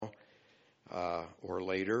or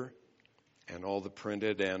later. And all the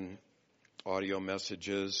printed and audio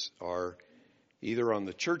messages are either on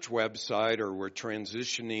the church website or we're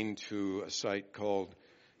transitioning to a site called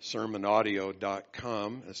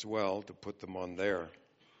sermonaudio.com as well to put them on there.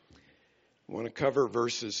 I want to cover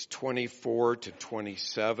verses 24 to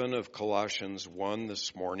 27 of Colossians 1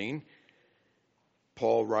 this morning.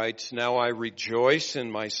 Paul writes, "Now I rejoice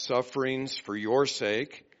in my sufferings for your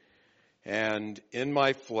sake, and in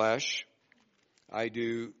my flesh I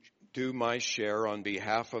do my share on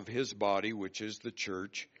behalf of his body, which is the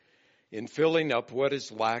church, in filling up what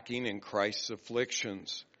is lacking in Christ's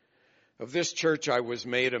afflictions. Of this church I was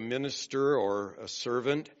made a minister or a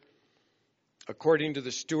servant, according to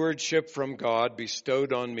the stewardship from God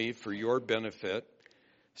bestowed on me for your benefit,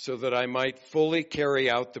 so that I might fully carry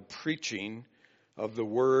out the preaching of the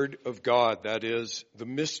word of God, that is, the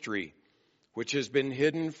mystery, which has been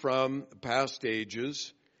hidden from past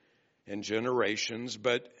ages and generations,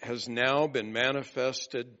 but has now been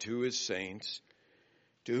manifested to his saints,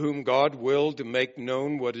 to whom God willed to make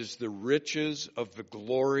known what is the riches of the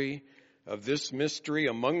glory of this mystery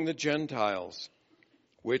among the Gentiles,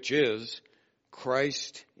 which is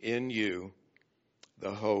Christ in you,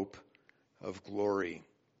 the hope of glory."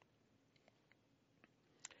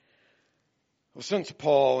 Well, since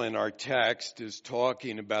Paul in our text is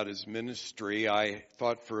talking about his ministry, I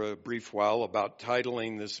thought for a brief while about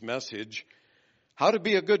titling this message, "How to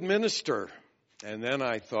Be a Good Minister." And then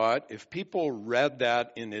I thought, if people read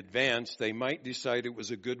that in advance, they might decide it was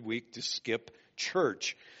a good week to skip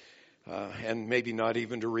church, and maybe not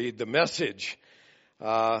even to read the message.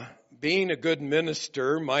 Being a good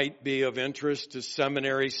minister might be of interest to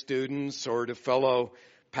seminary students or to fellow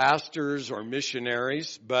pastors or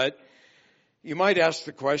missionaries, but you might ask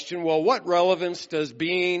the question, well, what relevance does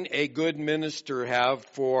being a good minister have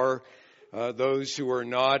for those who are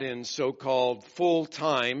not in so-called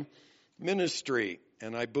full-time ministry?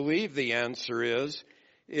 And I believe the answer is,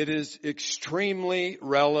 it is extremely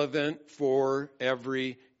relevant for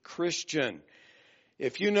every Christian.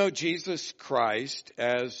 If you know Jesus Christ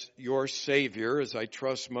as your Savior, as I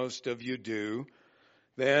trust most of you do,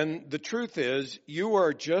 then the truth is you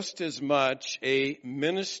are just as much a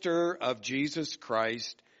minister of Jesus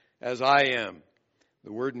Christ as I am.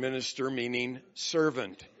 The word minister meaning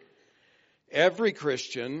servant. Every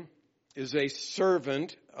Christian is a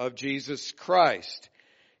servant of Jesus Christ.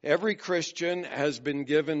 Every Christian has been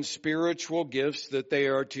given spiritual gifts that they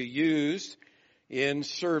are to use in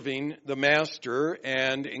serving the Master.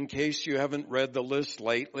 And in case you haven't read the list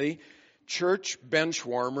lately, church bench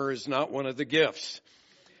warmer is not one of the gifts.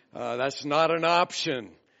 That's not an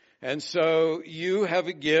option. And so you have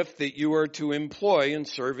a gift that you are to employ in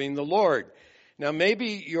serving the Lord. Now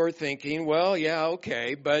maybe you're thinking, well, yeah,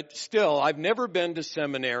 okay, but still, I've never been to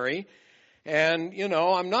seminary. And,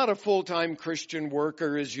 I'm not a full-time Christian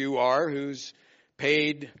worker as you are who's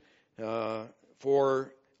paid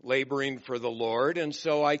for laboring for the Lord. And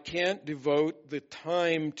so I can't devote the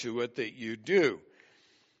time to it that you do.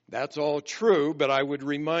 That's all true, but I would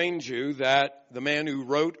remind you that the man who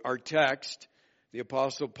wrote our text, the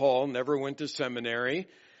Apostle Paul, never went to seminary,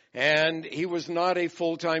 and he was not a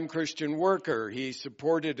full-time Christian worker. He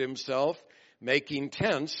supported himself making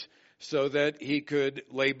tents so that he could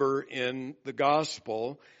labor in the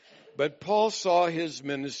gospel. But Paul saw his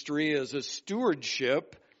ministry as a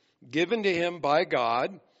stewardship given to him by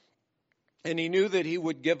God, and he knew that he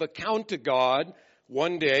would give account to God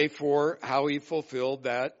one day for how he fulfilled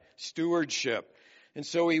that stewardship. And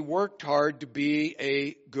so he worked hard to be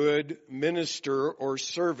a good minister or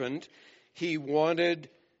servant. He wanted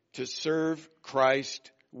to serve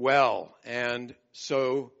Christ well, and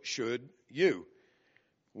so should you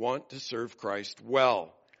want to serve Christ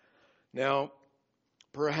well. Now,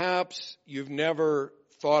 perhaps you've never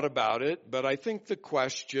thought about it, but I think the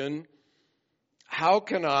question, how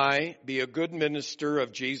can I be a good minister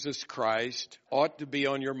of Jesus Christ, ought to be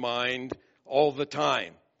on your mind all the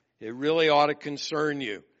time. It really ought to concern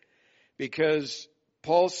you, because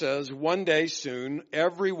Paul says one day soon,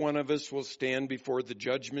 every one of us will stand before the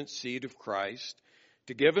judgment seat of Christ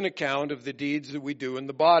to give an account of the deeds that we do in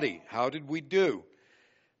the body. How did we do?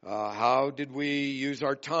 How did we use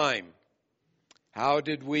our time? How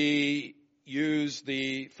did we use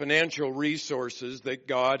the financial resources that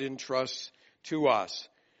God entrusts to us?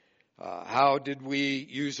 How did we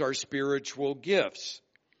use our spiritual gifts?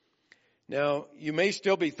 Now, you may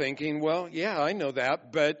still be thinking, well, yeah, I know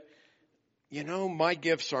that, but, my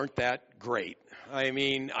gifts aren't that great. I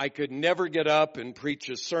mean, I could never get up and preach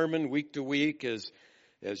a sermon week to week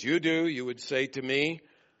as you do, you would say to me.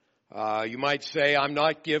 You might say I'm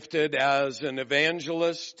not gifted as an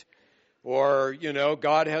evangelist Or,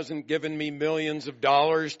 God hasn't given me millions of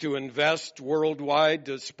dollars to invest worldwide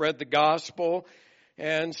to spread the gospel.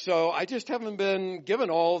 And so I just haven't been given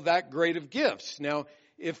all that great of gifts. Now,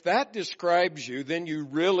 if that describes you, then you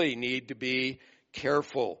really need to be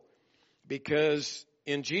careful. Because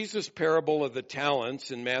in Jesus' parable of the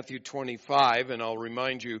talents in Matthew 25, and I'll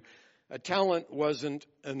remind you, a talent wasn't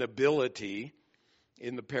an ability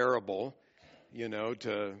in the parable,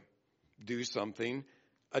 to do something.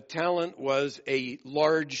 A talent was a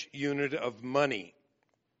large unit of money.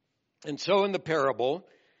 And so in the parable,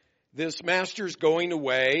 this master's going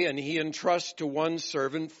away and he entrusts to one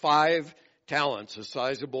servant 5 talents, a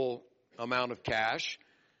sizable amount of cash,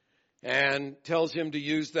 and tells him to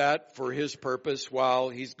use that for his purpose while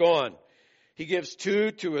he's gone. He gives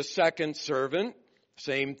 2 to a second servant,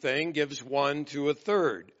 same thing, gives 1 to a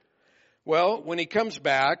third. Well, when he comes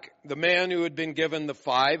back, the man who had been given the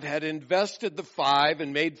 5 had invested the 5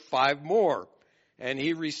 and made 5 more, and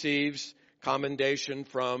he receives commendation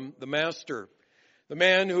from the master. The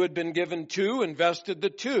man who had been given 2 invested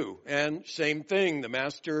the 2, and same thing, the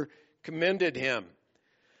master commended him.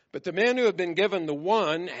 But the man who had been given the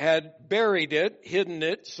 1 had buried it, hidden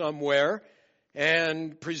it somewhere,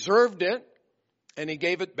 and preserved it, and he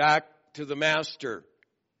gave it back to the master.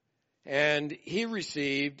 And he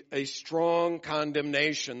received a strong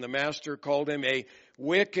condemnation. The master called him a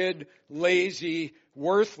wicked, lazy,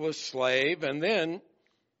 worthless slave. And then,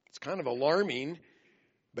 it's kind of alarming,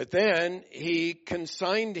 but then he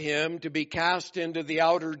consigned him to be cast into the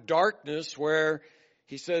outer darkness where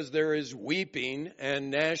he says there is weeping and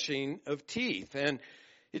gnashing of teeth. And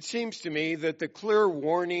it seems to me that the clear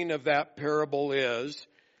warning of that parable is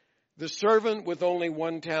the servant with only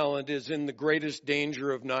 1 talent is in the greatest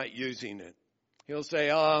danger of not using it. He'll say,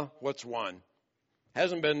 what's 1?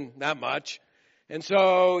 Hasn't been that much. And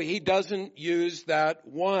so he doesn't use that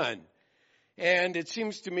 1. And it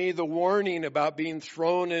seems to me the warning about being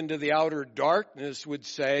thrown into the outer darkness would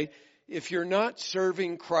say, if you're not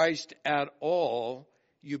serving Christ at all,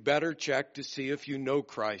 you better check to see if you know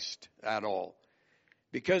Christ at all.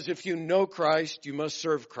 Because if you know Christ, you must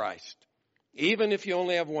serve Christ. Even if you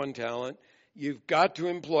only have 1 talent, you've got to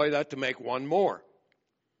employ that to make 1 more.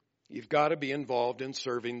 You've got to be involved in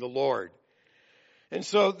serving the Lord. And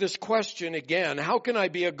so this question again, how can I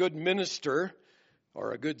be a good minister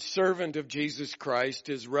or a good servant of Jesus Christ,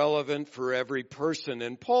 is relevant for every person.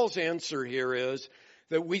 And Paul's answer here is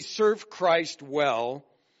that we serve Christ well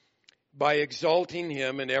by exalting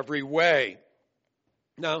him in every way.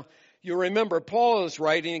 Now, you remember, Paul is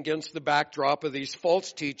writing against the backdrop of these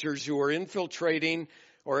false teachers who are infiltrating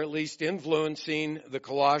or at least influencing the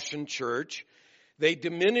Colossian church. They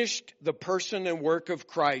diminished the person and work of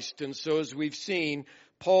Christ. And so as we've seen,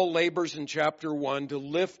 Paul labors in chapter 1 to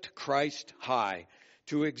lift Christ high,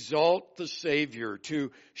 to exalt the Savior,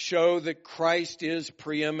 to show that Christ is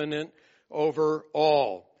preeminent over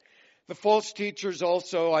all. The false teachers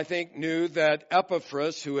also, I think, knew that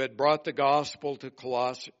Epaphras, who had brought the gospel to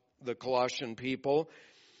the Colossian people,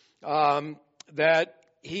 that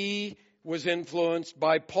he was influenced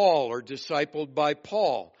by Paul or discipled by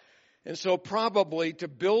Paul. And so probably to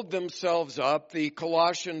build themselves up, the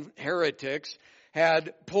Colossian heretics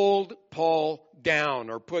had pulled Paul down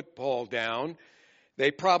or put Paul down.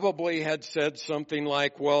 They probably had said something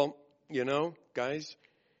like, well, guys,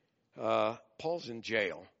 Paul's in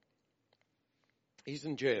jail. He's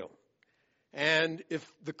in jail. And if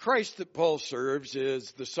the Christ that Paul serves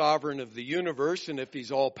is the sovereign of the universe, and if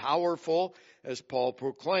he's all powerful, as Paul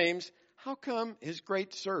proclaims, how come his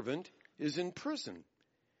great servant is in prison?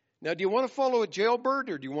 Now, do you want to follow a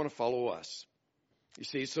jailbird or do you want to follow us? You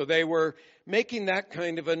see, so they were making that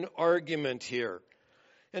kind of an argument here.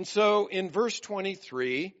 And so in verse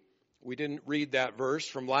 23, we didn't read that verse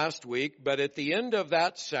from last week, but at the end of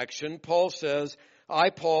that section, Paul says, I,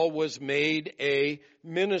 Paul, was made a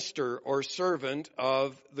minister or servant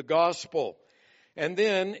of the gospel. And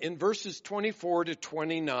then in verses 24 to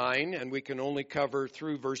 29, and we can only cover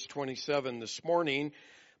through verse 27 this morning,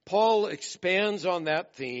 Paul expands on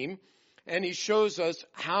that theme, and he shows us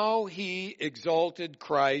how he exalted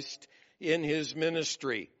Christ in his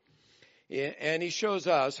ministry. And he shows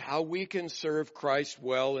us how we can serve Christ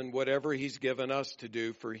well in whatever he's given us to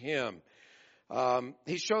do for him.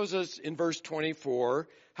 He shows us in verse 24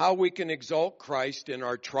 how we can exalt Christ in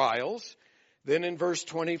our trials. Then in verse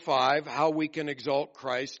 25, how we can exalt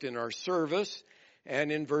Christ in our service. And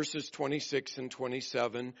in verses 26 and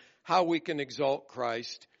 27, how we can exalt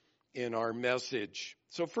Christ in our message.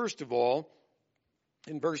 So first of all,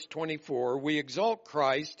 in verse 24, we exalt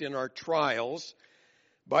Christ in our trials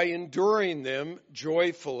by enduring them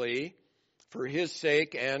joyfully for his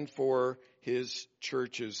sake and for his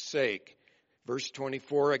church's sake. Verse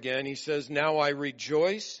 24 again, he says, "Now I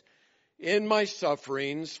rejoice in my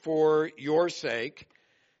sufferings for your sake,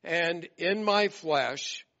 and in my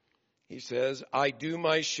flesh," he says, "I do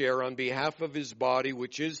my share on behalf of his body,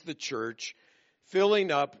 which is the church,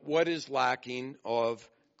 filling up what is lacking of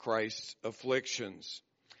Christ's afflictions."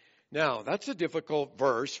 Now, that's a difficult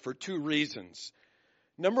verse for two reasons.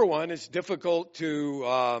 Number one, it's difficult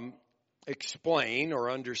to explain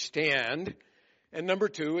or understand. And number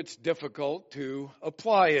two, it's difficult to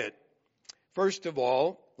apply it. First of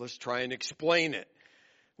all, let's try and explain it.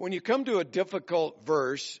 When you come to a difficult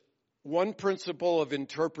verse, one principle of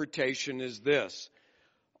interpretation is this: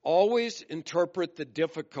 always interpret the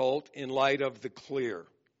difficult in light of the clear.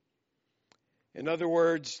 In other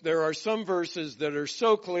words, there are some verses that are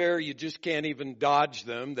so clear you just can't even dodge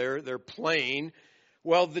them. They're plain.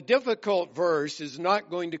 Well, the difficult verse is not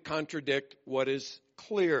going to contradict what is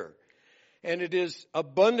clear. And it is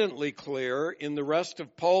abundantly clear in the rest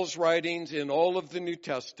of Paul's writings in all of the New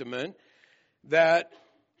Testament that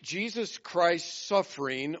Jesus Christ's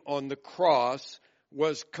suffering on the cross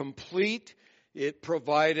was complete. It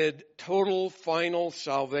provided total, final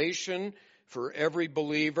salvation for every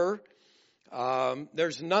believer.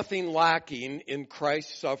 There's nothing lacking in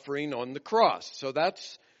Christ's suffering on the cross. So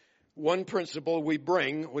that's one principle we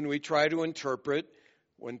bring when we try to interpret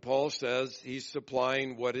when Paul says he's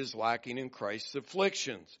supplying what is lacking in Christ's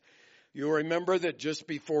afflictions. You remember that just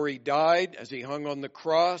before he died, as he hung on the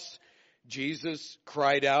cross, Jesus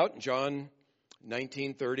cried out, John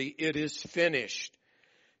 19:30, "It is finished."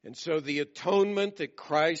 And so the atonement that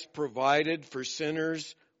Christ provided for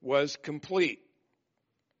sinners was complete.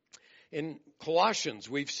 In Colossians,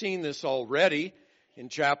 we've seen this already. In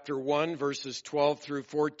chapter 1, verses 12 through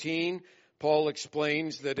 14, Paul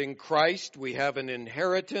explains that in Christ we have an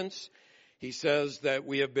inheritance. He says that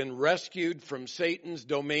we have been rescued from Satan's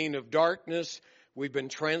domain of darkness. We've been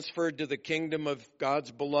transferred to the kingdom of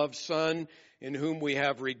God's beloved Son, in whom we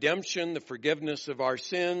have redemption, the forgiveness of our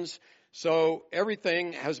sins. So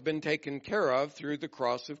everything has been taken care of through the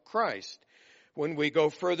cross of Christ. When we go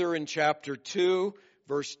further in chapter 2,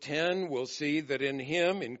 verse 10, we'll see that in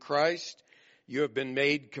him, in Christ, you have been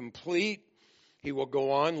made complete. He will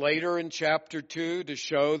go on later in chapter 2 to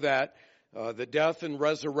show that the death and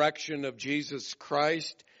resurrection of Jesus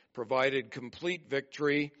Christ provided complete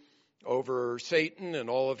victory over Satan and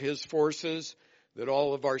all of his forces, that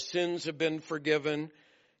all of our sins have been forgiven.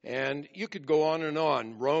 And you could go on and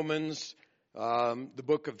on. Romans, the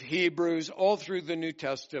book of Hebrews, all through the New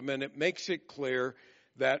Testament, it makes it clear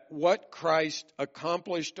that what Christ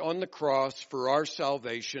accomplished on the cross for our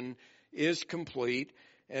salvation is complete.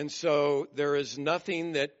 And so there is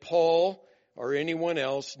nothing that Paul or anyone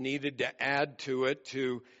else needed to add to it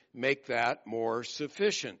to make that more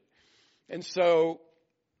sufficient. And so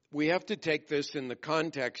we have to take this in the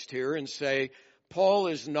context here and say, Paul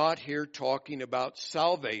is not here talking about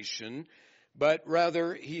salvation, but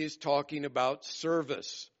rather he is talking about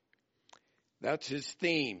service. That's his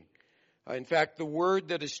theme. In fact, the word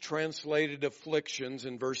that is translated afflictions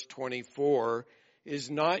in verse 24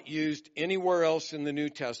 is not used anywhere else in the New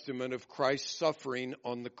Testament of Christ's suffering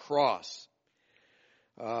on the cross.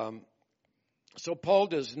 So Paul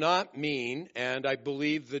does not mean, and I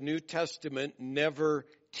believe the New Testament never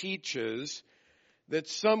teaches, that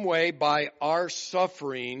some way by our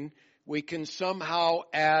suffering we can somehow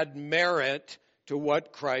add merit to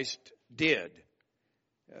what Christ did.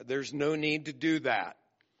 There's no need to do that.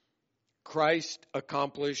 Christ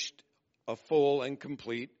accomplished a full and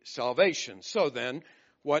complete salvation. So then,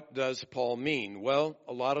 what does Paul mean? Well,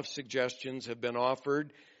 a lot of suggestions have been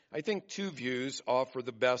offered. I think two views offer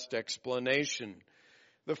the best explanation.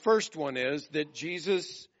 The first one is that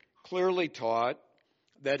Jesus clearly taught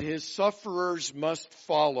that his followers must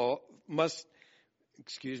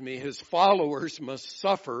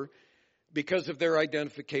suffer because of their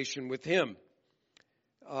identification with him.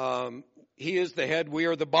 He is the head, we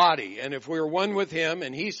are the body. And if we're one with him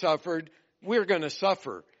and he suffered, we're going to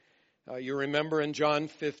suffer. You remember in John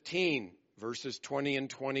 15, verses 20 and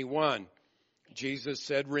 21, Jesus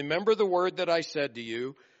said, "Remember the word that I said to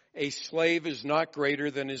you, a slave is not greater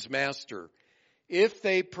than his master. If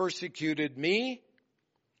they persecuted me,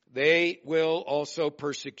 they will also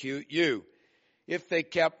persecute you. If they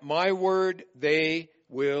kept my word, they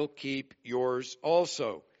will keep yours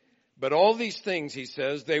also. But all these things," he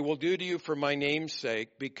says, "they will do to you for my name's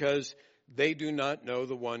sake, because they do not know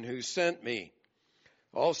the one who sent me."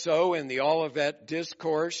 Also, in the Olivet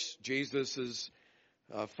Discourse, Jesus'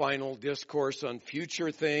 final discourse on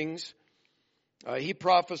future things, He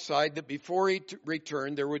prophesied that before he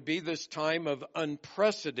returned, there would be this time of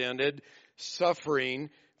unprecedented suffering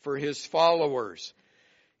for his followers.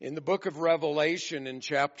 In the book of Revelation, in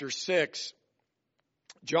chapter 6,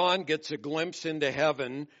 John gets a glimpse into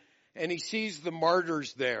heaven, and he sees the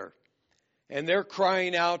martyrs there. And they're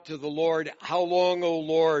crying out to the Lord, "How long, O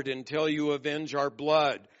Lord, until you avenge our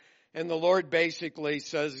blood?" And the Lord basically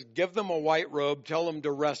says, give them a white robe, tell them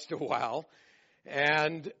to rest a while.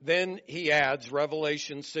 And then he adds,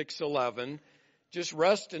 Revelation 6:11, just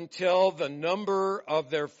rest until the number of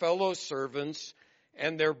their fellow servants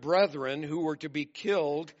and their brethren who were to be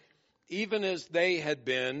killed, even as they had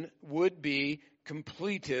been, would be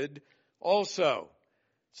completed also.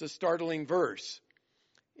 It's a startling verse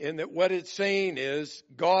in that what it's saying is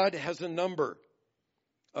God has a number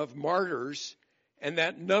of martyrs, and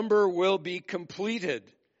that number will be completed.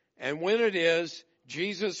 And when it is,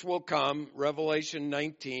 Jesus will come, Revelation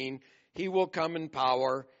 19, he will come in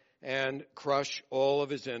power and crush all of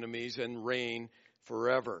his enemies and reign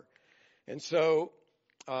forever. And so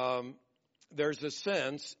there's a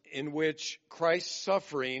sense in which Christ's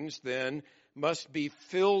sufferings then must be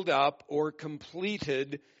filled up or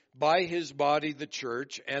completed by his body, the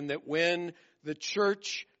church, and that when the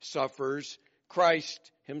church suffers,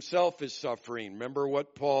 Christ himself is suffering. Remember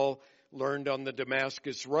what Paul learned on the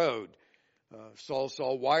Damascus Road. Saul,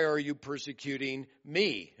 Saul, why are you persecuting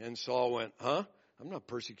me? And Saul went, I'm not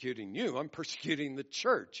persecuting you. I'm persecuting the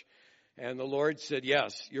church. And the Lord said,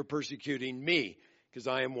 yes, you're persecuting me because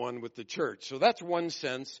I am one with the church. So that's one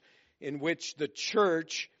sense in which the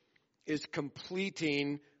church is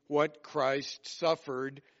completing what Christ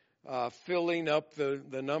suffered, filling up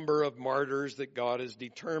the number of martyrs that God has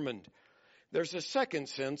determined. There's a second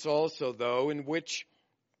sense also, though, in which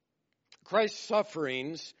Christ's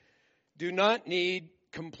sufferings do not need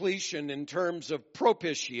completion in terms of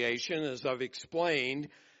propitiation, as I've explained,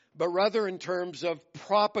 but rather in terms of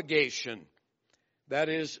propagation. That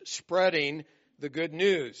is, spreading the good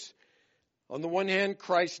news. On the one hand,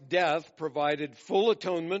 Christ's death provided full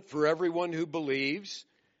atonement for everyone who believes,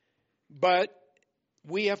 but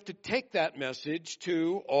we have to take that message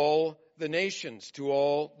to all the nations, to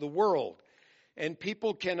all the world. And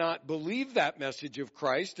people cannot believe that message of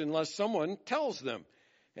Christ unless someone tells them.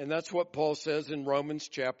 And that's what Paul says in Romans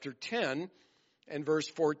chapter 10 and verse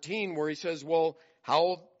 14, where he says, well,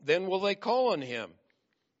 how then will they call on him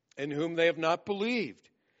in whom they have not believed?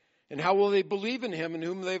 And how will they believe in him in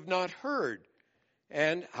whom they have not heard?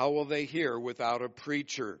 And how will they hear without a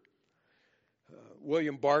preacher?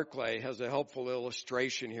 William Barclay has a helpful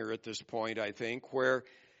illustration here at this point, I think, where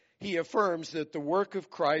he affirms that the work of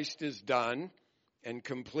Christ is done and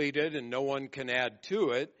completed and no one can add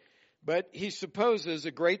to it. But he supposes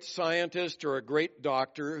a great scientist or a great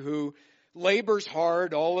doctor who labors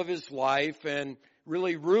hard all of his life and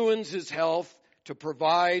really ruins his health to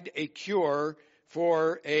provide a cure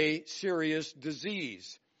for a serious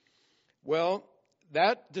disease. Well,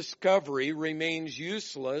 that discovery remains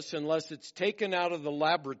useless unless it's taken out of the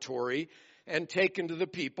laboratory and taken to the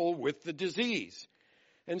people with the disease.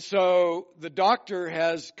 And so the doctor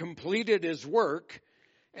has completed his work,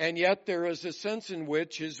 and yet there is a sense in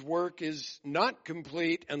which his work is not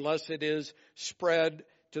complete unless it is spread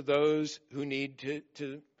to those who need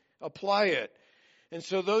to apply it. And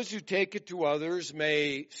so those who take it to others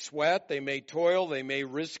may sweat, they may toil, they may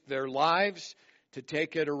risk their lives to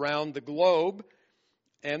take it around the globe.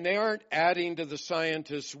 And they aren't adding to the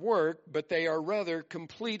scientist's work, but they are rather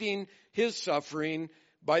completing his suffering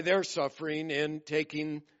by their suffering in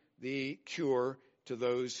taking the cure to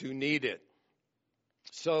those who need it.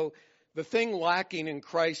 So the thing lacking in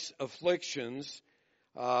Christ's afflictions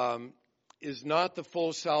is not the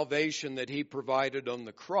full salvation that he provided on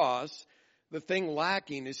the cross. The thing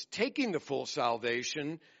lacking is taking the full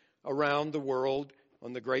salvation around the world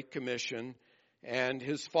on the Great Commission, and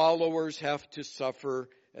his followers have to suffer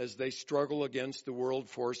as they struggle against the world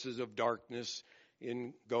forces of darkness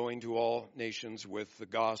in going to all nations with the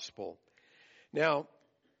gospel. Now,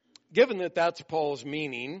 given that that's Paul's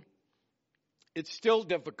meaning, it's still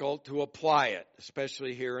difficult to apply it,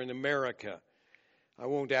 especially here in America. I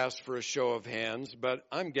won't ask for a show of hands, but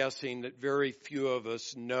I'm guessing that very few of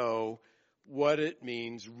us know what it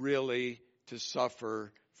means really to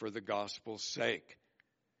suffer for the gospel's sake.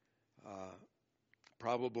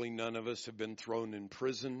 Probably none of us have been thrown in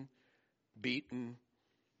prison, beaten.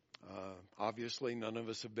 Obviously, none of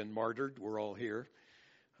us have been martyred. We're all here.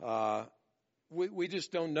 We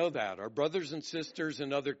just don't know that. Our brothers and sisters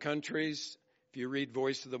in other countries, if you read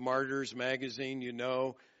Voice of the Martyrs magazine, you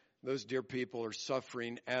know those dear people are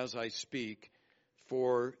suffering as I speak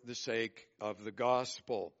for the sake of the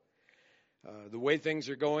gospel. The way things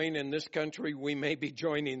are going in this country, we may be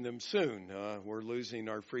joining them soon. We're losing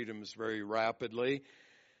our freedoms very rapidly.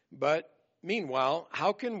 But meanwhile,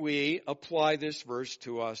 how can we apply this verse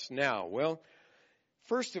to us now? Well,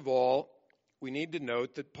 first of all, we need to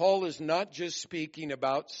note that Paul is not just speaking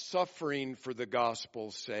about suffering for the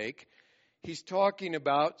gospel's sake. He's talking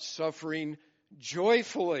about suffering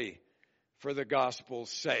joyfully for the gospel's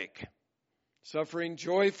sake. Suffering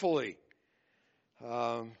joyfully.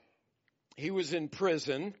 He was in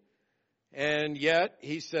prison, and yet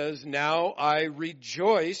he says, now I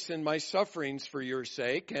rejoice in my sufferings for your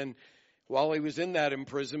sake. And while he was in that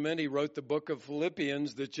imprisonment, he wrote the book of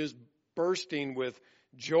Philippians that's just bursting with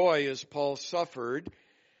joy as Paul suffered.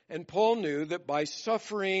 And Paul knew that by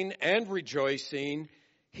suffering and rejoicing,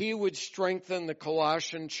 he would strengthen the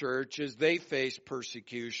Colossian church as they faced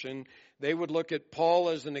persecution. They would look at Paul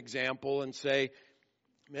as an example and say,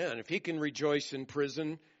 man, if he can rejoice in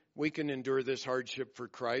prison, we can endure this hardship for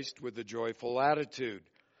Christ with a joyful attitude.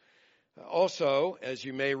 Also, as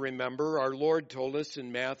you may remember, our Lord told us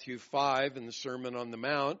in Matthew 5 in the Sermon on the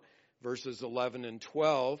Mount, verses 11 and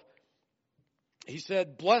 12, he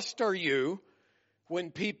said, blessed are you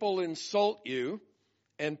when people insult you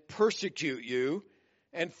and persecute you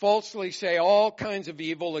and falsely say all kinds of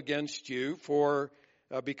evil against you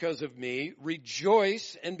because of me.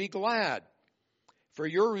 Rejoice and be glad, for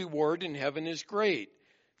your reward in heaven is great.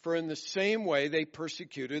 For in the same way they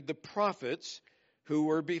persecuted the prophets who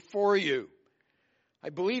were before you. I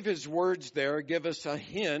believe his words there give us a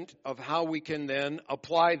hint of how we can then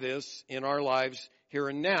apply this in our lives here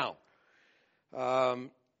and now.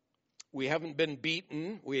 We haven't been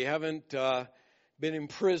beaten. We haven't been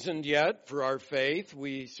imprisoned yet for our faith.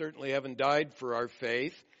 We certainly haven't died for our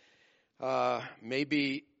faith.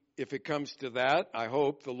 Maybe if it comes to that, I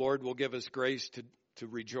hope the Lord will give us grace to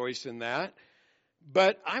rejoice in that.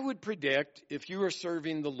 But I would predict if you are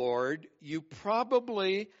serving the Lord, you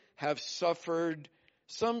probably have suffered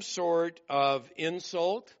some sort of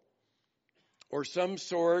insult or some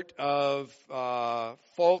sort of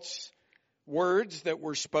false words that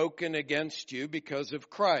were spoken against you because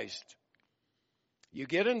of Christ. You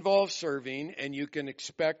get involved serving and you can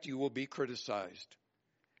expect you will be criticized.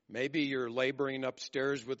 Maybe you're laboring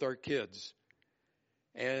upstairs with our kids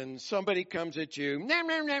and somebody comes at you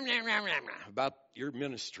about your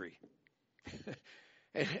ministry.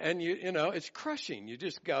 and you know, it's crushing. You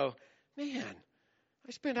just go, man,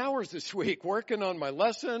 I spent hours this week working on my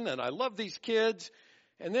lesson and I love these kids.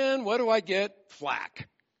 And then what do I get? Flack.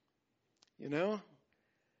 You know?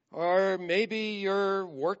 Or maybe you're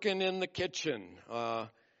working in the kitchen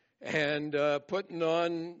and putting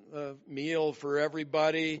on a meal for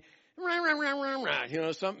everybody. You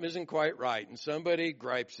know, something isn't quite right, and somebody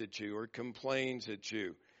gripes at you or complains at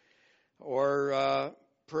you. Or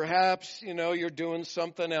perhaps, you know, you're doing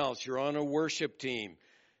something else. You're on a worship team,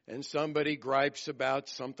 and somebody gripes about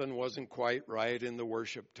something wasn't quite right in the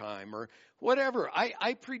worship time, or whatever.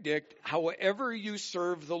 I predict, however you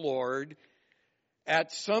serve the Lord,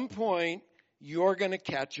 at some point, you're going to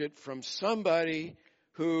catch it from somebody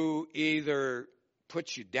who either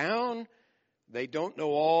puts you down, they don't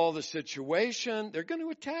know all the situation, they're going to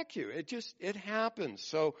attack you. It happens.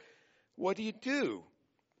 So what do?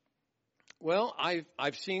 Well,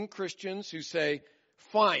 I've seen Christians who say,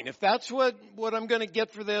 fine, if that's what I'm going to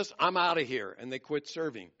get for this, I'm out of here. And they quit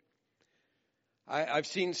serving. I've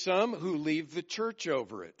seen some who leave the church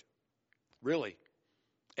over it. Really.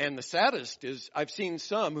 And the saddest is I've seen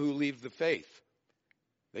some who leave the faith.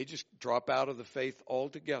 They just drop out of the faith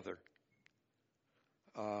altogether.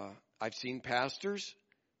 I've seen pastors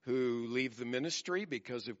who leave the ministry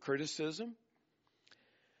because of criticism.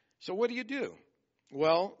 So what do?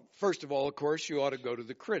 Well, first of all, of course, you ought to go to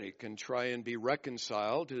the critic and try and be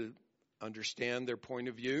reconciled to understand their point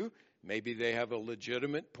of view. Maybe they have a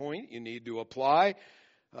legitimate point you need to apply.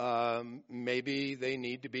 Maybe they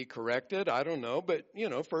need to be corrected. I don't know. But, you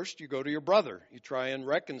know, first you go to your brother. You try and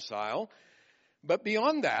reconcile. But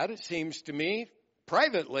beyond that, it seems to me,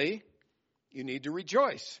 privately, you need to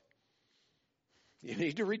rejoice. You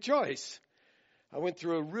need to rejoice. I went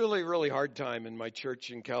through a really, really hard time in my church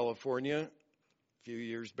in California a few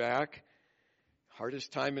years back.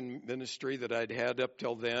 Hardest time in ministry that I'd had up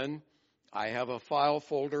till then. I have a file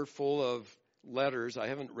folder full of letters. I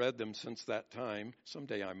haven't read them since that time.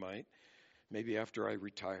 Someday I might. Maybe after I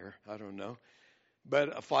retire. I don't know.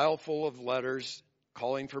 But a file full of letters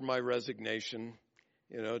calling for my resignation,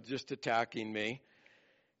 you know, just attacking me.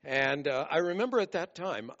 And I remember at that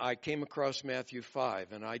time, I came across Matthew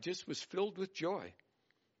 5, and I just was filled with joy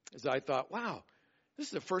as I thought, wow, this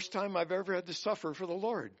is the first time I've ever had to suffer for the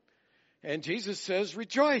Lord. And Jesus says,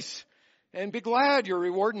 rejoice. And be glad, your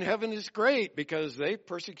reward in heaven is great, because they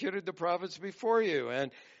persecuted the prophets before you.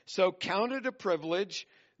 And so count it a privilege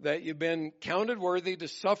that you've been counted worthy to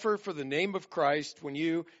suffer for the name of Christ when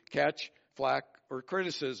you catch flack or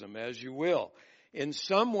criticism, as you will. In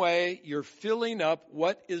some way, you're filling up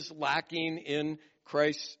what is lacking in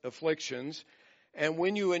Christ's afflictions. And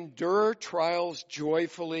when you endure trials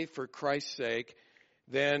joyfully for Christ's sake,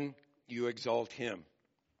 then you exalt Him.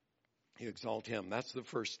 You exalt Him. That's the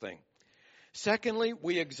first thing. Secondly,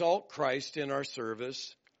 we exalt Christ in our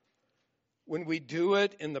service when we do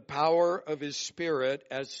it in the power of His Spirit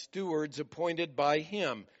as stewards appointed by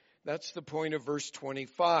Him. That's the point of verse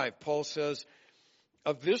 25. Paul says,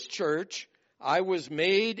 of this church, I was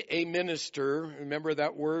made a minister. Remember,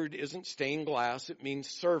 that word isn't stained glass. It means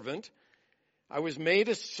servant. I was made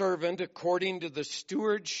a servant according to the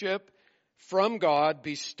stewardship from God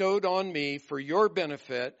bestowed on me for your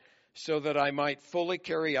benefit, so that I might fully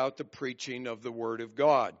carry out the preaching of the Word of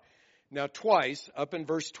God. Now twice, up in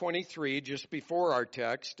verse 23, just before our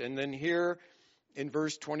text, and then here in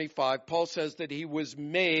verse 25, Paul says that he was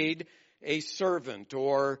made a servant,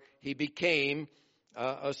 or he became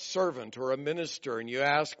a servant or a minister. And you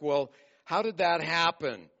ask, well, how did that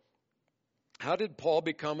happen? How did Paul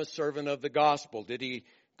become a servant of the gospel? Did he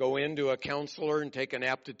go into a counselor and take an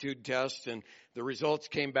aptitude test, and the results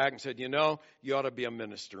came back and said, you ought to be a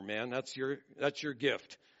minister, man. That's your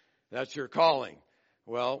gift. That's your calling.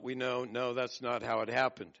 Well, we know, no, that's not how it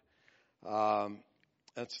happened.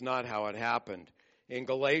 That's not how it happened. In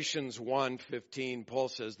Galatians 1:15, Paul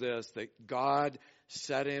says this, that God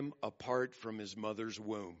set him apart from his mother's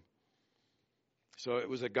womb. So it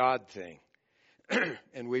was a God thing.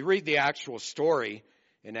 And we read the actual story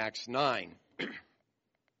in Acts 9.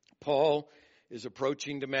 Paul is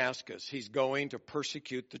approaching Damascus. He's going to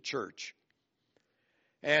persecute the church.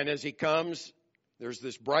 And as he comes, there's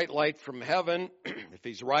this bright light from heaven. If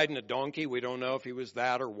he's riding a donkey, we don't know if he was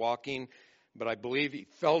that or walking, but I believe he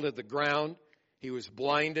fell to the ground. He was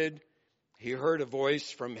blinded. He heard a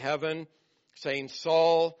voice from heaven saying,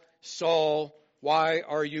 Saul, Saul, why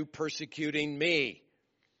are you persecuting me?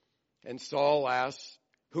 And Saul asks,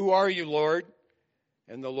 who are you, Lord?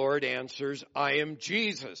 And the Lord answers, I am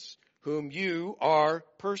Jesus, whom you are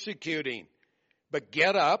persecuting. But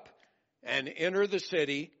get up and enter the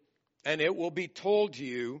city, and it will be told to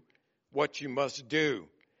you what you must do.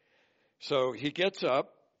 So he gets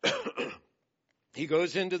up. He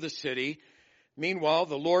goes into the city. Meanwhile,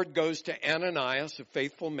 the Lord goes to Ananias, a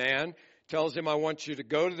faithful man, tells him, I want you to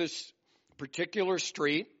go to this particular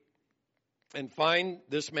street and find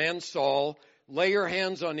this man Saul, lay your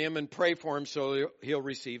hands on him and pray for him so he'll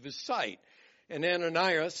receive his sight. And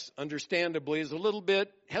Ananias, understandably, is a little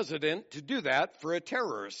bit hesitant to do that for a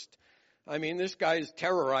terrorist. I mean, this guy is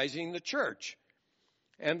terrorizing the church.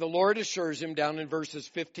 And the Lord assures him down in verses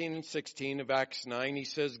 15 and 16 of Acts 9, he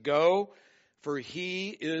says, go, for he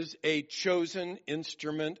is a chosen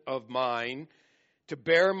instrument of mine to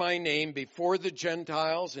bear my name before the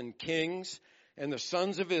Gentiles and kings and the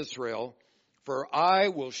sons of Israel, for I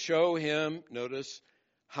will show him, notice,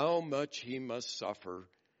 how much he must suffer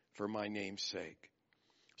for my name's sake.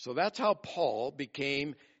 So that's how Paul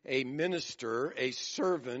became a minister, a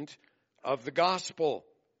servant of the gospel.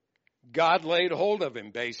 God laid hold of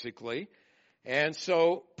him, basically. And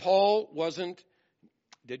so Paul wasn't,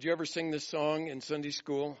 did you ever sing this song in Sunday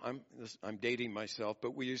school? I'm dating myself,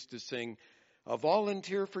 but we used to sing, a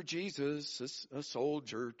volunteer for Jesus, a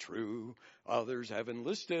soldier true, others have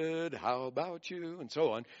enlisted, how about you? And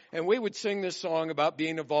so on. And we would sing this song about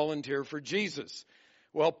being a volunteer for Jesus.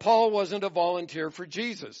 Well, Paul wasn't a volunteer for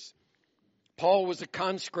Jesus. Paul was a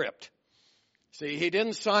conscript. See, he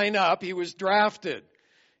didn't sign up, he was drafted.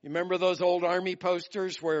 You remember those old army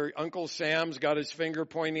posters where Uncle Sam's got his finger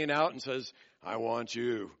pointing out and says, I want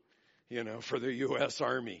you, for the U.S.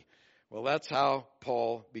 Army. Well, that's how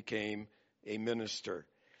Paul became a minister.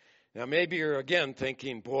 Now, maybe you're again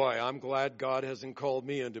thinking, boy, I'm glad God hasn't called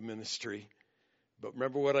me into ministry. But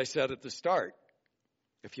remember what I said at the start.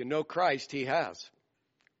 If you know Christ, He has.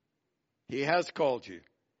 He has called you.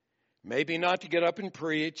 Maybe not to get up and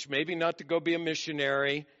preach, maybe not to go be a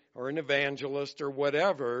missionary or an evangelist or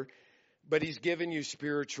whatever, but He's given you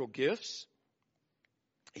spiritual gifts.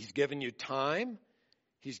 He's given you time.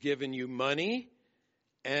 He's given you money.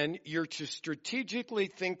 And you're to strategically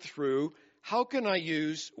think through, how can I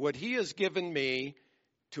use what He has given me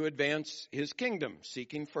to advance His kingdom,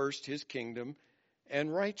 seeking first His kingdom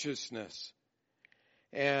and righteousness.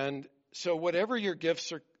 And so whatever your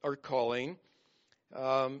gifts are calling,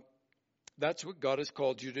 that's what God has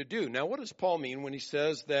called you to do. Now, what does Paul mean when he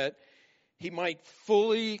says that he might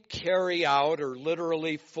fully carry out or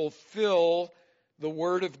literally fulfill the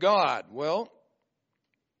Word of God. Well,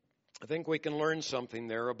 I think we can learn something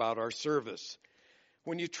there about our service.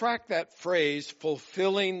 When you track that phrase,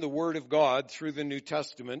 fulfilling the Word of God, through the New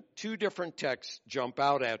Testament, two different texts jump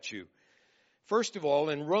out at you. First of all,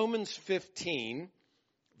 in Romans 15,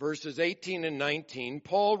 verses 18 and 19,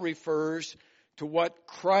 Paul refers to what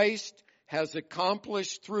Christ has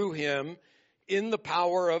accomplished through him in the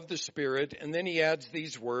power of the Spirit, and then he adds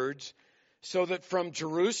these words, so that from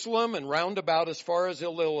Jerusalem and round about as far as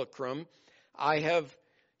Illyricum, I have,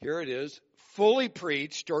 here it is, fully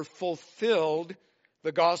preached or fulfilled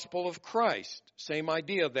the gospel of Christ. Same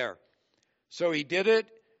idea there. So he did it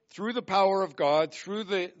through the power of God, through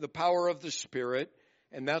the power of the Spirit,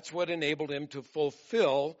 and that's what enabled him to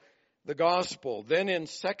fulfill the gospel. Then in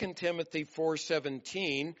 2 Timothy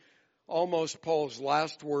 4:17, almost Paul's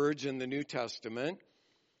last words in the New Testament,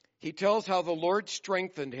 he tells how the Lord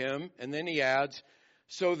strengthened him, and then he adds,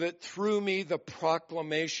 so that through me the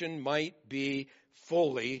proclamation might be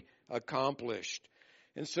fully accomplished.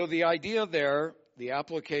 And so the idea there, the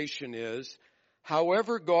application is,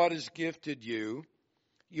 however God has gifted you,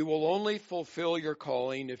 you will only fulfill your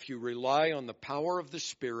calling if you rely on the power of the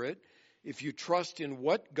Spirit, if you trust in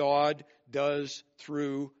what God does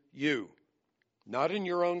through you. Not in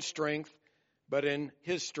your own strength, but in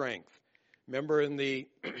His strength. Remember in the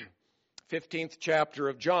 15th chapter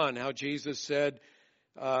of John, how Jesus said,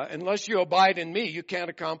 unless you abide in me, you can't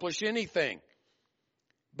accomplish anything.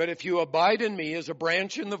 But if you abide in me as a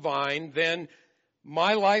branch in the vine, then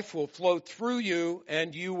my life will flow through you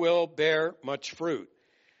and you will bear much fruit.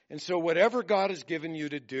 And so whatever God has given you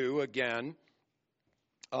to do, again,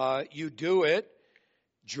 you do it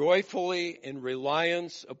joyfully in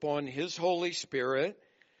reliance upon His Holy Spirit.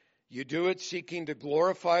 You do it seeking to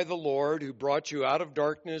glorify the Lord who brought you out of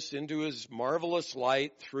darkness into His marvelous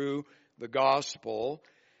light through the gospel.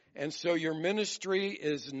 And so your ministry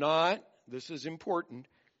is not, this is important,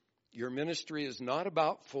 your ministry is not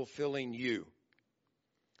about fulfilling you.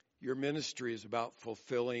 Your ministry is about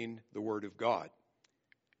fulfilling the Word of God,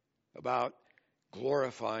 about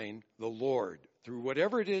glorifying the Lord through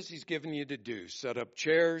whatever it is He's given you to do. Set up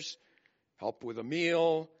chairs, help with a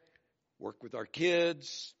meal, work with our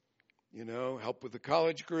kids, help with the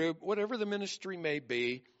college group, whatever the ministry may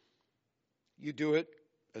be, you do it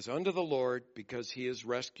as unto the Lord because He has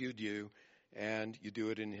rescued you, and you do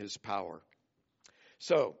it in His power.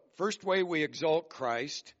 So, first way we exalt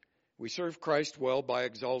Christ, we serve Christ well by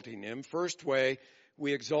exalting Him. First way,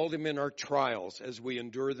 we exalt Him in our trials as we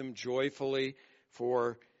endure them joyfully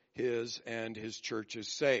for His and His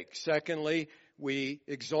church's sake. Secondly, we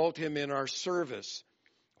exalt Him in our service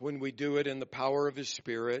when we do it in the power of His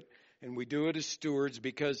Spirit, and we do it as stewards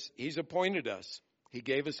because He's appointed us. He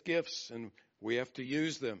gave us gifts, and we have to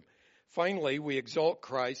use them. Finally, we exalt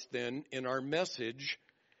Christ then in our message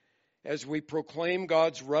as we proclaim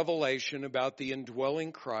God's revelation about the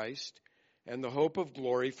indwelling Christ and the hope of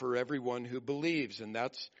glory for everyone who believes. And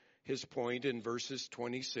that's his point in verses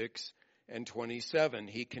 26 and 27.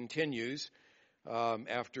 He continues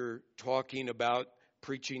after talking about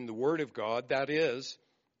preaching the Word of God, that is,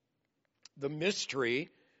 the mystery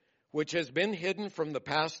which has been hidden from the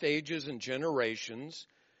past ages and generations,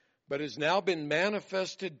 but has now been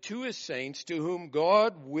manifested to His saints, to whom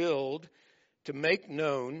God willed to make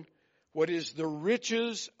known what is the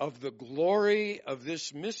riches of the glory of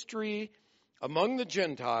this mystery among the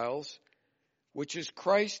Gentiles, which is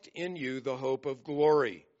Christ in you, the hope of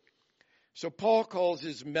glory. So Paul calls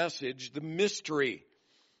his message the mystery.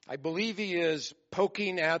 I believe he is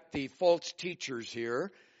poking at the false teachers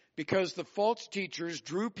here, because the false teachers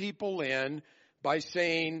drew people in by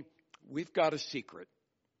saying, we've got a secret.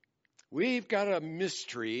 We've got a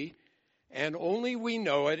mystery, and only we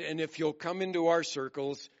know it, and if you'll come into our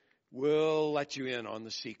circles, we'll let you in on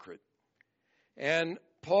the secret. And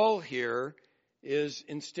Paul here is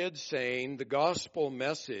instead saying the gospel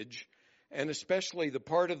message, and especially the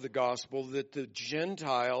part of the gospel that the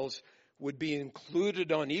Gentiles would be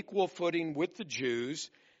included on equal footing with the Jews,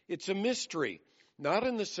 it's a mystery. Not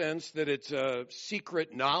in the sense that it's a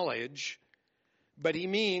secret knowledge, but he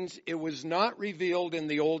means it was not revealed in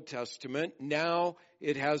the Old Testament. Now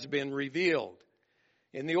it has been revealed.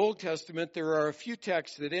 In the Old Testament, there are a few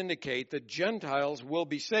texts that indicate that Gentiles will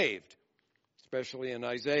be saved, especially in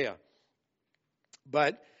Isaiah.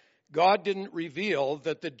 But God didn't reveal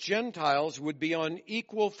that the Gentiles would be on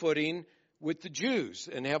equal footing with the Jews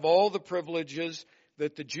and have all the privileges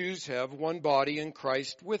that the Jews have, one body in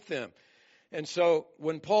Christ with them. And so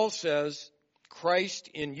when Paul says, Christ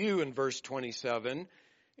in you in verse 27,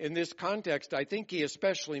 in this context, I think he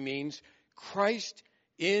especially means Christ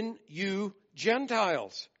in you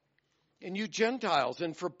Gentiles. In you Gentiles.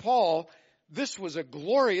 And for Paul, this was a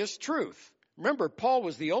glorious truth. Remember, Paul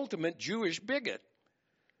was the ultimate Jewish bigot.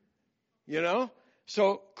 You know?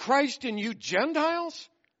 So Christ in you Gentiles?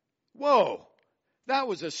 Whoa. That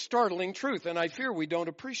was a startling truth, and I fear we don't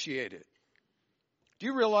appreciate it. Do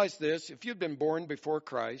you realize this? If you'd been born before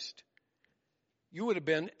Christ, you would have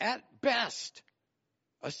been, at best,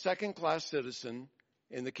 a second-class citizen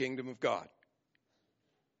in the kingdom of God.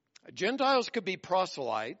 Gentiles could be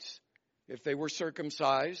proselytes if they were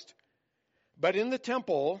circumcised, but in the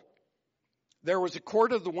temple, there was a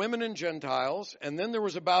court of the women and Gentiles, and then there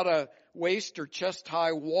was about a waist or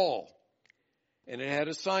chest-high wall, and it had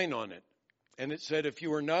a sign on it. And it said, if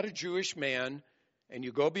you are not a Jewish man and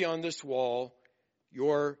you go beyond this wall,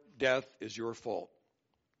 your death is your fault.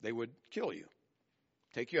 They would kill you,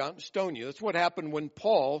 take you out and stone you. That's what happened when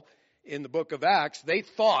Paul, in the book of Acts, they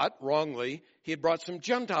thought, wrongly, he had brought some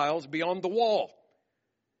Gentiles beyond the wall.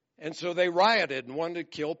 And so they rioted and wanted to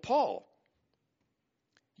kill Paul.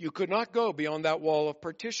 You could not go beyond that wall of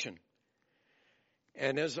partition.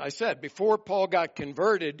 And as I said, before Paul got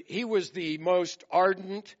converted, he was the most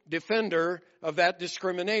ardent defender of that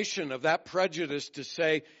discrimination, of that prejudice to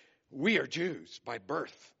say, we are Jews by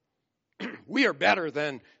birth. We are better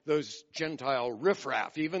than those Gentile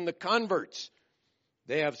riffraff, even the converts.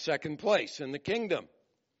 They have second place in the kingdom.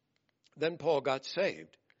 Then Paul got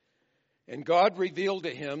saved. And God revealed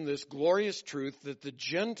to him this glorious truth that the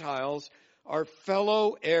Gentiles are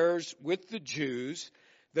fellow heirs with the Jews,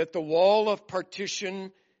 that the wall of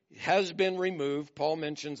partition has been removed. Paul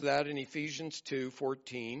mentions that in Ephesians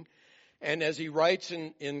 2:14. And as he writes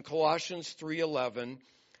in Colossians 3:11,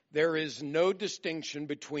 there is no distinction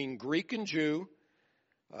between Greek and Jew,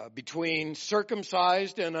 between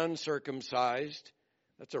circumcised and uncircumcised.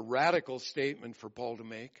 That's a radical statement for Paul to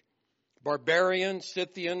make. Barbarian,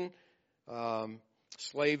 Scythian,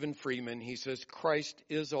 slave and freeman. He says Christ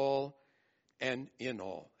is all and in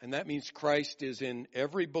all. And that means Christ is in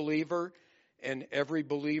every believer and every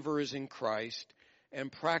believer is in Christ.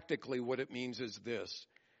 And practically what it means is this.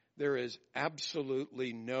 There is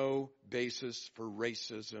absolutely no basis for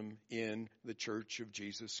racism in the Church of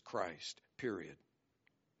Jesus Christ, period.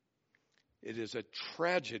 It is a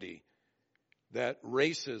tragedy that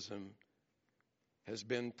racism has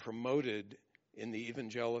been promoted in the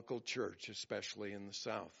evangelical church, especially in the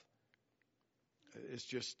South. It's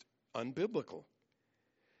just unbiblical.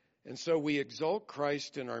 And so we exalt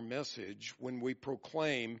Christ in our message when we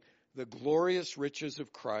proclaim the glorious riches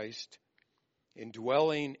of Christ,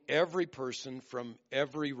 indwelling every person from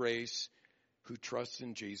every race who trusts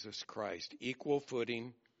in Jesus Christ. Equal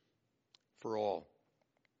footing for all.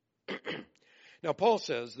 Now, Paul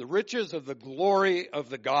says the riches of the glory of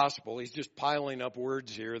the gospel. He's just piling up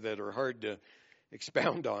words here that are hard to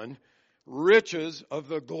expound on. Riches of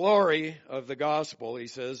the glory of the gospel, he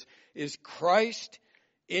says, is Christ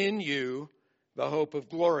in you, the hope of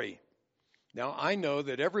glory. Now, I know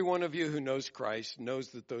that every one of you who knows Christ knows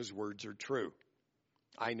that those words are true.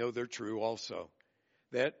 I know they're true also.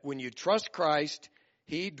 That when you trust Christ,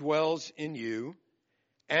 he dwells in you,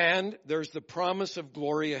 and there's the promise of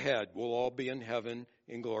glory ahead. We'll all be in heaven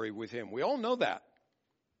in glory with him. We all know that.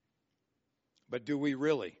 But do we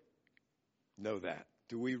really know that?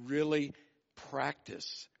 Do we really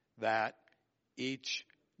practice that each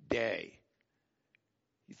day?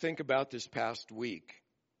 You think about this past week.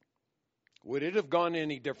 Would it have gone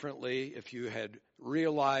any differently if you had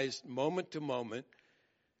realized moment to moment,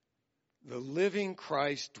 the living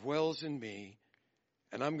Christ dwells in me,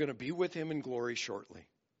 and I'm going to be with him in glory shortly?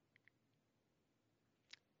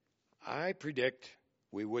 I predict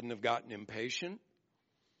we wouldn't have gotten impatient.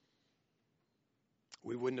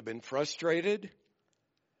 We wouldn't have been frustrated.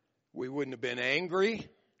 We wouldn't have been angry.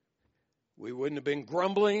 We wouldn't have been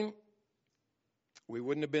grumbling. We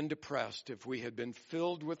wouldn't have been depressed if we had been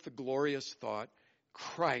filled with the glorious thought,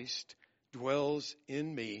 Christ dwells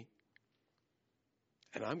in me,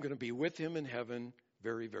 and I'm going to be with him in heaven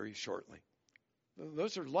very, very shortly.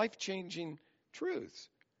 Those are life-changing truths.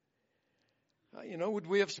 Would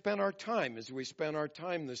we have spent our time as we spent our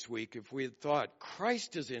time this week if we had thought,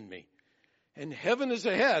 Christ is in me, and heaven is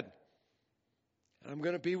ahead, and I'm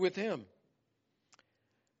going to be with him?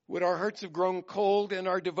 Would our hearts have grown cold in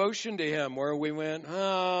our devotion to him, where we went,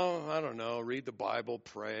 I don't know, read the Bible,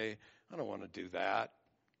 pray. I don't want to do that.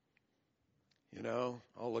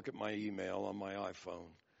 I'll look at my email on my iPhone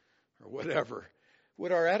or whatever.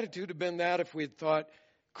 Would our attitude have been that if we had thought,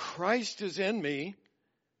 Christ is in me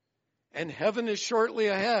and heaven is shortly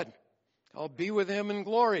ahead? I'll be with him in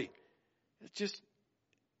glory. It's just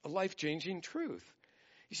a life-changing truth.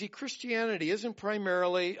 You see, Christianity isn't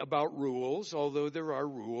primarily about rules, although there are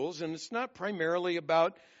rules, and it's not primarily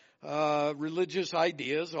about religious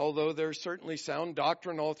ideas, although there's certainly sound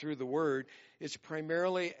doctrine all through the Word. It's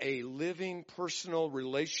primarily a living, personal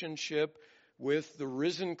relationship with the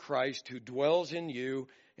risen Christ who dwells in you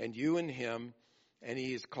and you in Him, and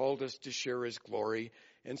He has called us to share His glory.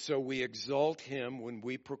 And so we exalt Him when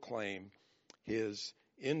we proclaim His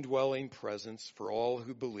indwelling presence for all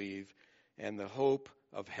who believe and the hope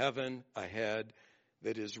of heaven ahead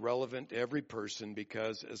that is relevant to every person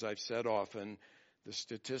because, as I've said often, the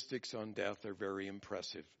statistics on death are very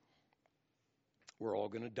impressive. We're all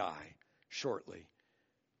going to die shortly,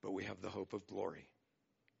 but we have the hope of glory.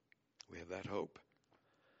 We have that hope.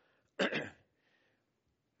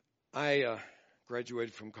 I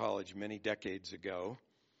graduated from college many decades ago,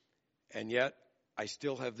 and yet I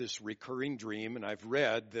still have this recurring dream, and I've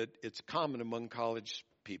read that it's common among college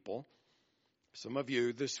people. Some of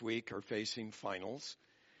you this week are facing finals,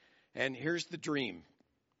 and here's the dream.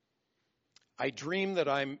 I dream that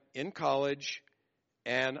I'm in college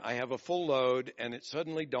and I have a full load, and it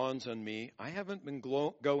suddenly dawns on me, I haven't been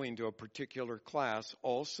going to a particular class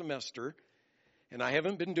all semester, and I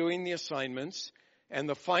haven't been doing the assignments, and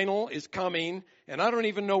the final is coming, and I don't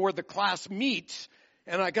even know where the class meets,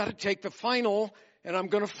 and I got to take the final, and I'm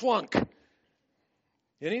going to flunk.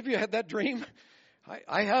 Any of you had that dream?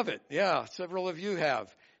 I have it. Yeah, several of you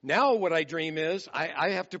have. Now what I dream is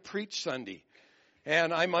I have to preach Sunday,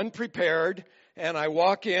 and I'm unprepared, and I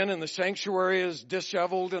walk in and the sanctuary is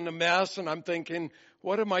disheveled and a mess, and I'm thinking,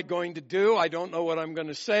 what am I going to do? I don't know what I'm going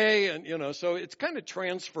to say, and so it's kind of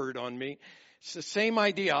transferred on me. It's the same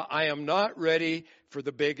idea. I am not ready for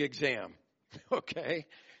the big exam. Okay?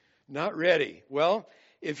 Not ready. Well,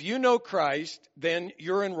 if you know Christ, then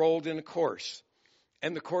you're enrolled in a course,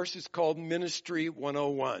 and the course is called Ministry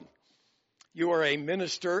 101. You are a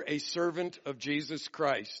minister, a servant of Jesus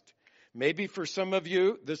Christ. Maybe for some of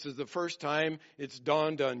you, this is the first time it's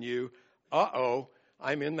dawned on you,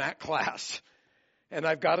 I'm in that class. And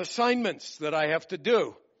I've got assignments that I have to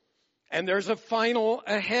do. And there's a final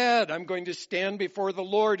ahead. I'm going to stand before the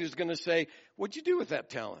Lord who's going to say, what'd you do with that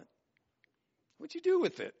talent? What'd you do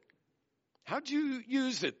with it? How'd you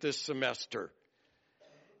use it this semester?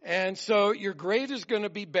 And so your grade is going to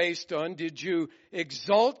be based on, did you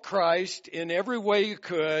exalt Christ in every way you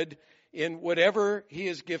could in whatever He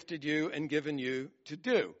has gifted you and given you to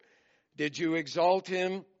do? Did you exalt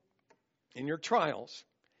Him in your trials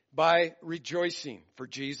by rejoicing for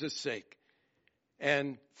Jesus' sake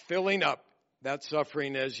and filling up that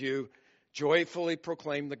suffering as you joyfully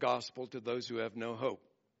proclaim the gospel to those who have no hope?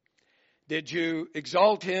 Did you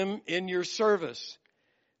exalt Him in your service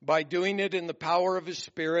by doing it in the power of His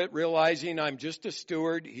Spirit, realizing I'm just a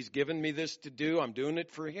steward, He's given me this to do, I'm doing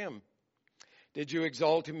it for Him? Did you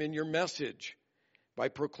exalt Him in your message by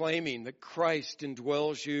proclaiming that Christ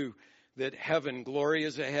indwells you, that heaven, glory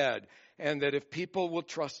is ahead, and that if people will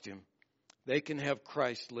trust Him, they can have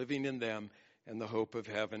Christ living in them and the hope of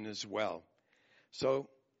heaven as well? So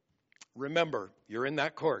remember, you're in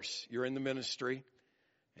that course, you're in the ministry,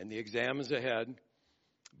 and the exam is ahead,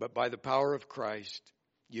 but by the power of Christ,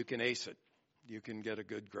 you can ace it. You can get a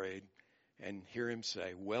good grade and hear Him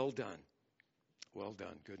say, well done,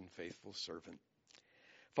 good and faithful servant.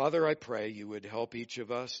 Father, I pray you would help each of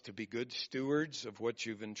us to be good stewards of what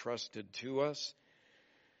you've entrusted to us.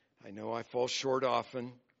 I know I fall short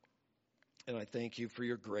often, and I thank you for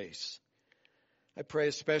your grace. I pray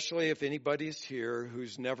especially if anybody is here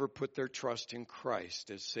who's never put their trust in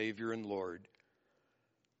Christ as Savior and Lord,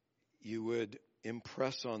 you would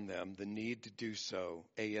impress on them the need to do so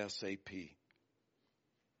ASAP.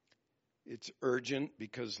 It's urgent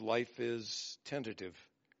because life is tentative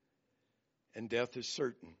and death is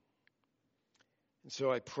certain. And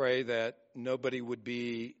so I pray that nobody would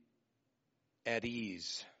be at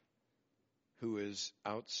ease who is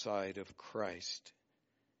outside of Christ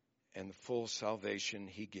and the full salvation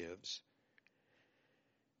He gives.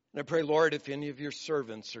 And I pray, Lord, if any of your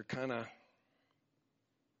servants are kind of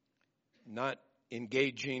not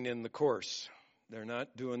engaging in the course, they're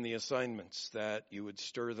not doing the assignments, that you would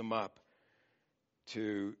stir them up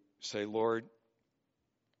to say, Lord,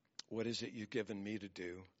 what is it you've given me to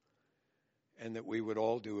do? And that we would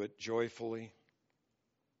all do it joyfully,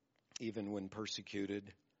 even when persecuted.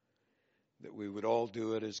 That we would all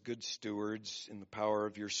do it as good stewards in the power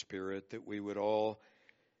of your Spirit. That we would all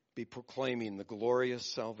be proclaiming the glorious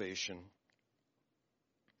salvation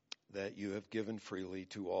that you have given freely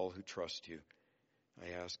to all who trust you.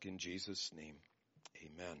 I ask in Jesus' name,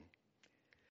 amen.